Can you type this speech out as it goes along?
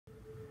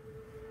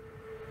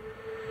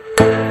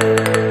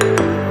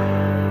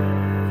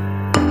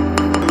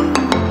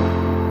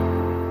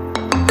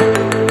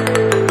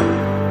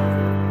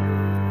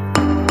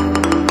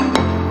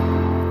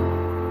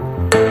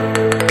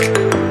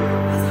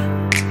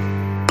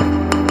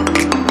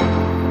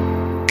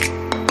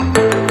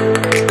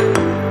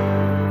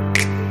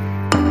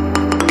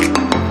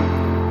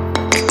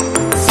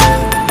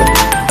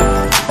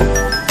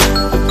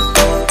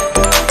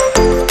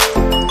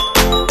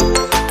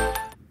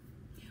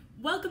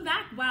Welcome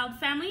back, Wild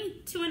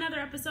Family, to another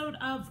episode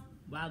of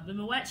Wild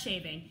Women Wet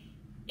Shaving.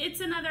 It's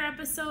another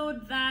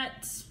episode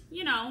that,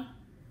 you know,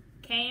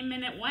 came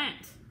and it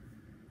went.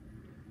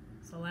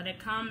 So let it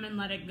come and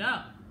let it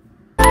go.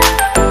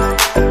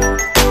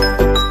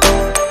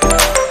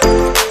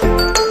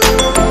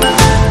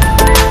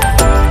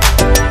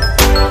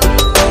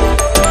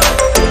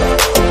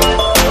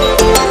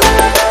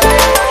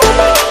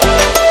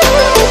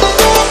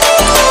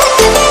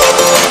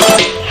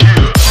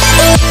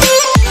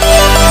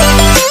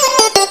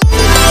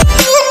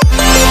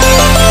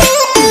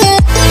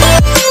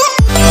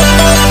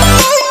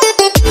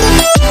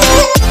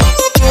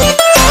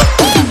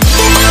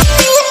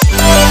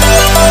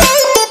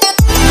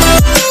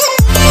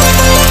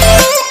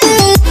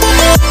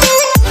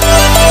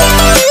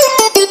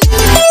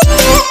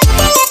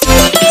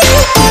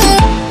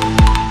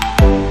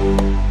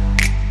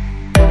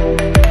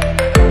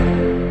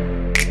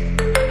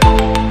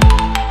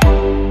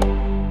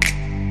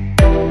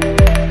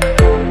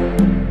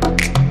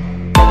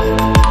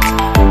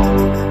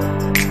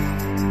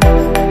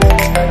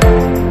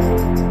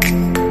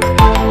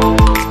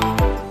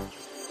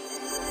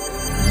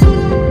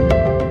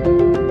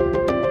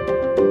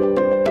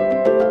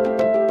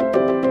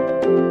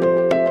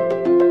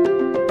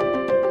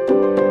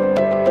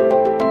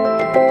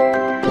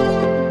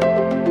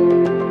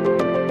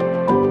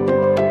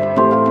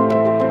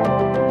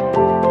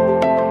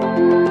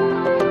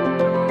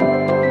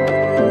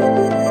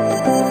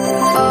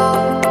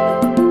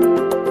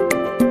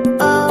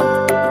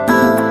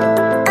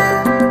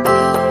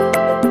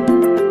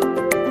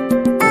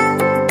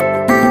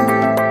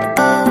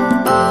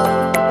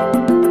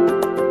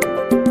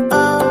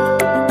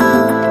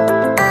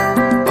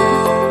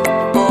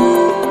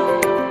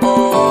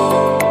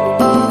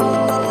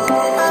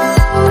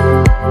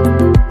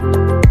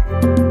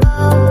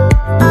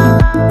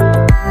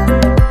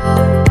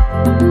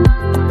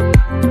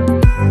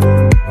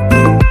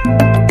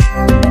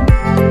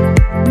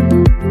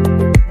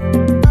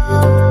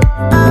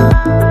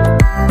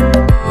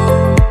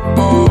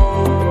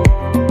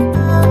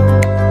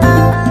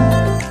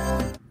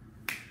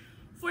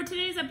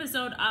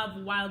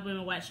 Wild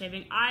Women Wet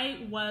Shaving,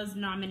 I was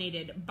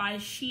nominated by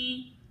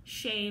She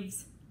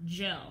Shaves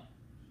Jill,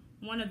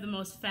 one of the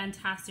most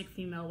fantastic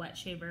female wet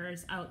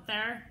shavers out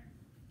there,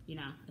 you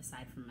know,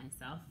 aside from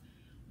myself.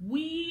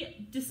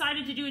 We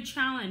decided to do a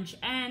challenge,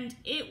 and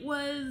it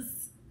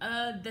was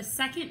the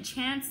Second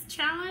Chance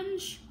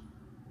Challenge.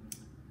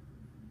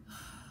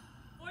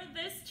 For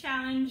this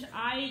challenge,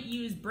 I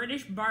used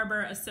British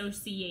Barber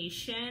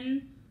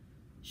Association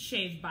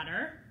shave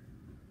butter,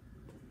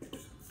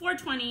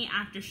 420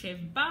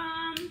 aftershave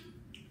balm,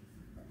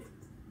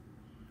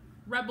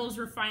 Rebels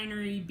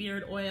Refinery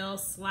beard oil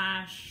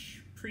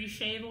 /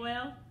 pre-shave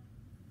oil,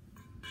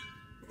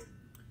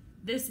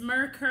 this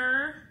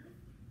Merkur,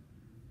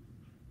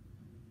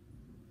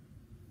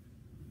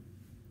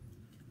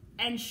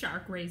 and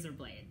Shark razor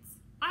blades.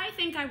 I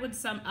think I would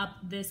sum up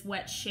this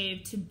wet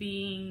shave to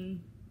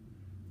being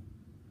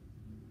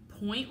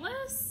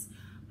pointless.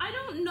 I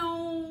don't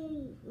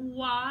know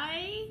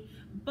why,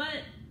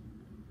 but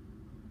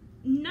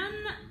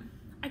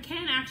I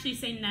can't actually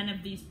say none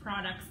of these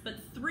products, but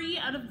 3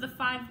 out of the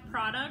 5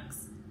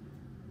 products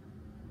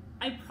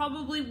I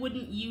probably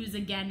wouldn't use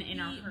again in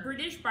a hurry.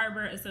 British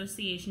Barber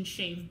Association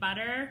shave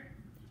butter,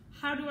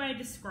 how do I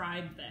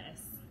describe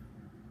this?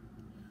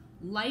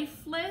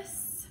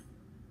 Lifeless.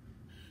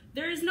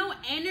 There is no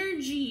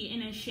energy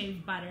in a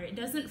shave butter. It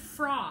doesn't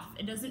froth,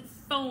 it doesn't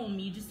foam.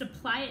 You just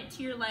apply it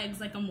to your legs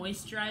like a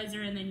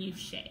moisturizer and then you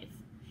shave.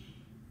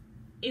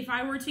 If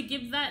I were to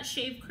give that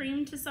shave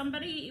cream to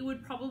somebody, it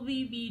would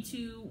probably be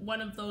to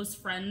one of those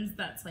friends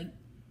that's like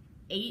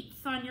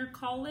 8th on your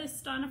call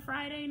list on a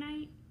Friday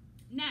night.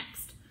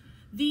 Next,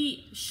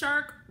 the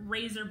Shark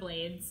razor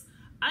blades.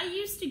 I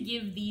used to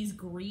give these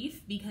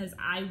grief because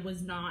I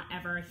was not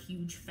ever a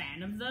huge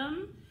fan of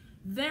them.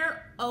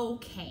 They're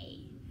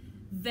okay.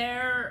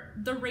 They're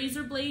the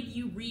razor blade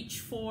you reach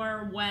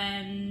for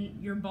when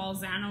your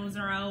balsanos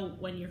are out,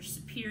 when your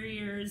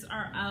superiors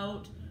are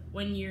out,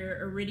 when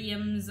your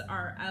iridiums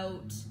are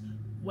out,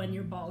 when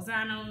your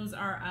balsanos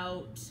are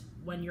out,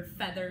 when your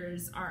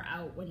feathers are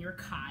out, when your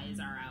kais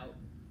are out.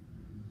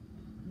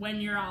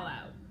 When you're all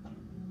out,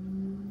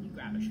 you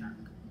grab a Shark.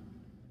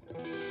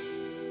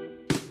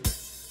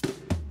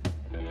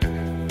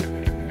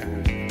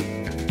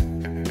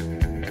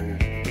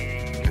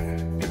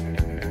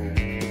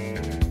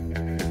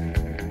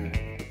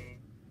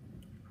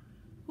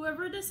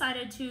 Whoever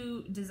decided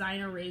to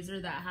design a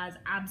razor that has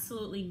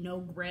absolutely no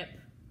grip,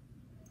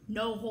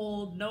 no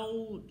hold,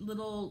 no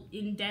little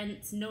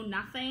indents, no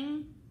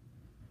nothing,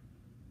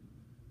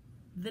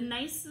 the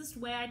nicest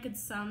way I could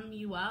sum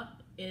you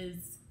up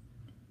is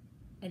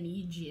an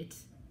idiot.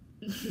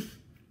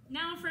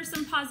 Now for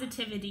some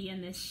positivity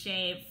in this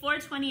shave.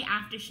 420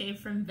 aftershave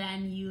from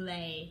Van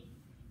Yule.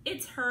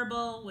 It's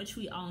herbal, which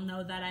we all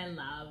know that I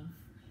love.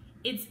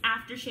 It's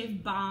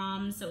aftershave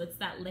balm, so it's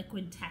that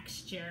liquid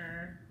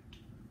texture.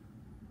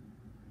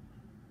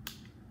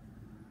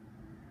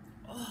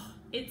 Oh,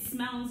 It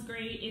smells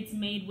great. It's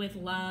made with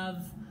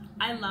love.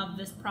 I love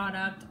this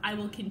product. I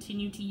will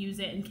continue to use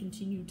it and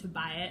continue to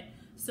buy it.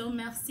 So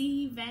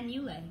merci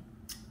Vanille.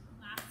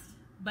 Last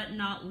but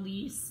not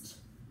least,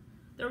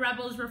 the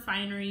Rebels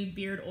Refinery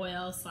Beard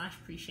Oil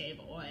 / Pre-Shave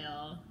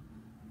Oil.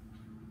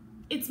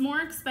 It's more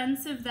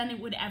expensive than it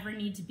would ever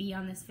need to be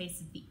on this face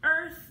of the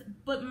earth,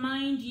 but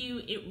mind you,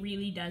 it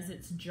really does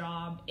its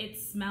job. It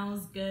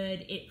smells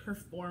good, it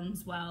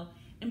performs well,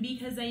 and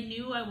because I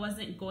knew I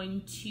wasn't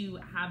going to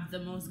have the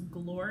most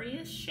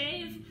glorious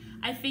shave,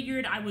 I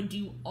figured I would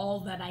do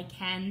all that I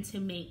can to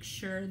make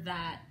sure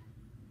that,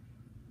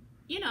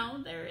 you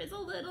know, there is a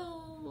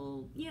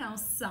little, you know,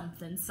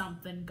 something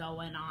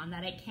going on,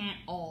 that it can't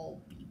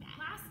all be bad.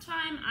 Last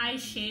time I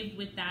shaved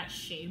with that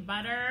shave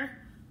butter,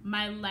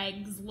 my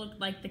legs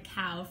looked like the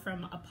cow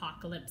from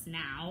Apocalypse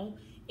Now.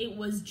 It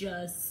was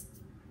just,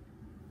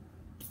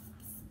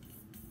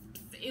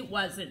 it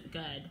wasn't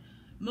good.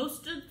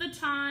 Most of the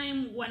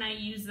time when I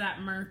use that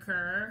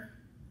Merkur,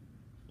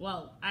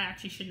 well, I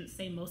actually shouldn't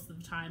say most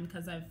of the time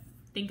because I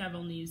think I've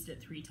only used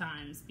it 3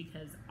 times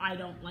because I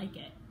don't like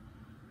it.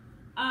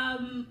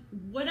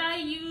 Would I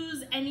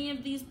use any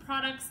of these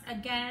products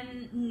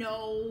again?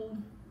 No.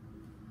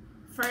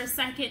 For a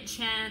second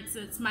chance,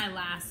 it's my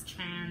last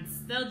chance.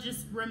 They'll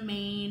just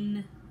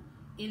remain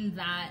in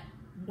that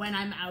when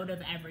I'm out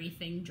of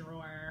everything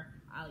drawer,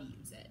 I'll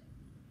use it.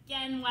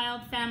 Again,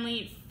 Wild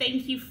Family,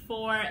 thank you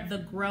for the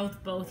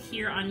growth both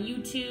here on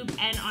YouTube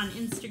and on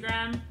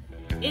Instagram.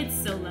 It's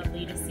so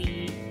lovely to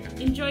see.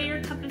 Enjoy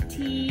your cup of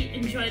tea,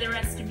 enjoy the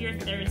rest of your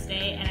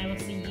Thursday, and I will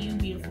see you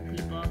beautiful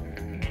people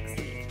next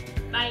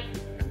week. Bye.